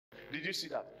Did you see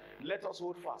that? Let us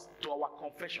hold fast to our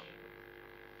confession.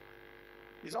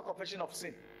 It's not confession of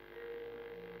sin.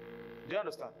 Do you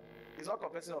understand? It's not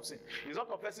confessing of sin. It's not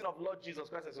confessing of Lord Jesus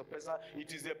Christ as a person.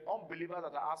 It is the unbelievers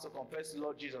that are asked to confess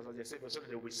Lord Jesus as their Savior so that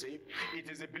they will be saved. It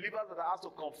is the believers that are asked to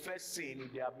confess sin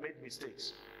if they have made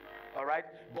mistakes. Alright?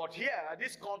 But here,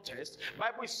 this context,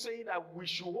 Bible is saying that we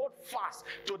should hold fast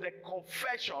to the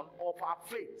confession of our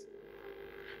faith.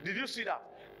 Did you see that?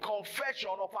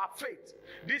 Confession of our faith.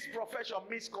 This profession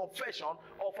means confession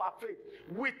of our faith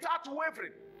without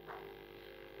wavering.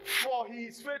 For he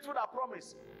is faithful that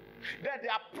promise. Then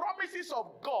there are promises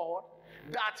of God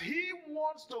that he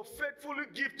wants to faithfully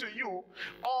give to you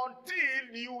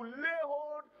until you lay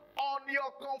hold on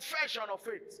your confession of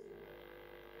faith.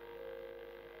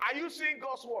 Are you seeing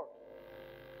God's word?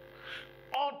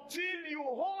 Until you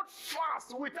hold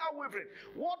fast without wavering.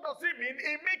 What does it mean?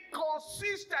 It means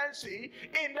consistency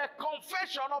in the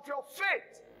confession of your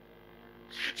faith,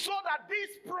 so that this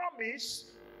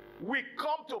promise will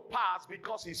come to pass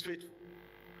because he's faithful.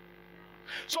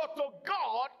 So to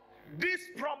God, this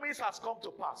promise has come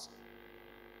to pass.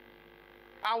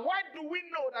 And why do we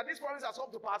know that this promise has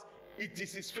come to pass? It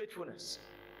is his faithfulness.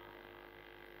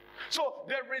 So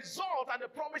the result and the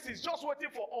promise is just waiting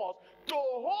for us to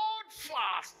hold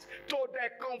fast to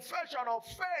the confession of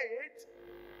faith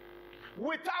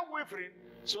without wavering,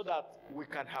 so that we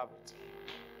can have it.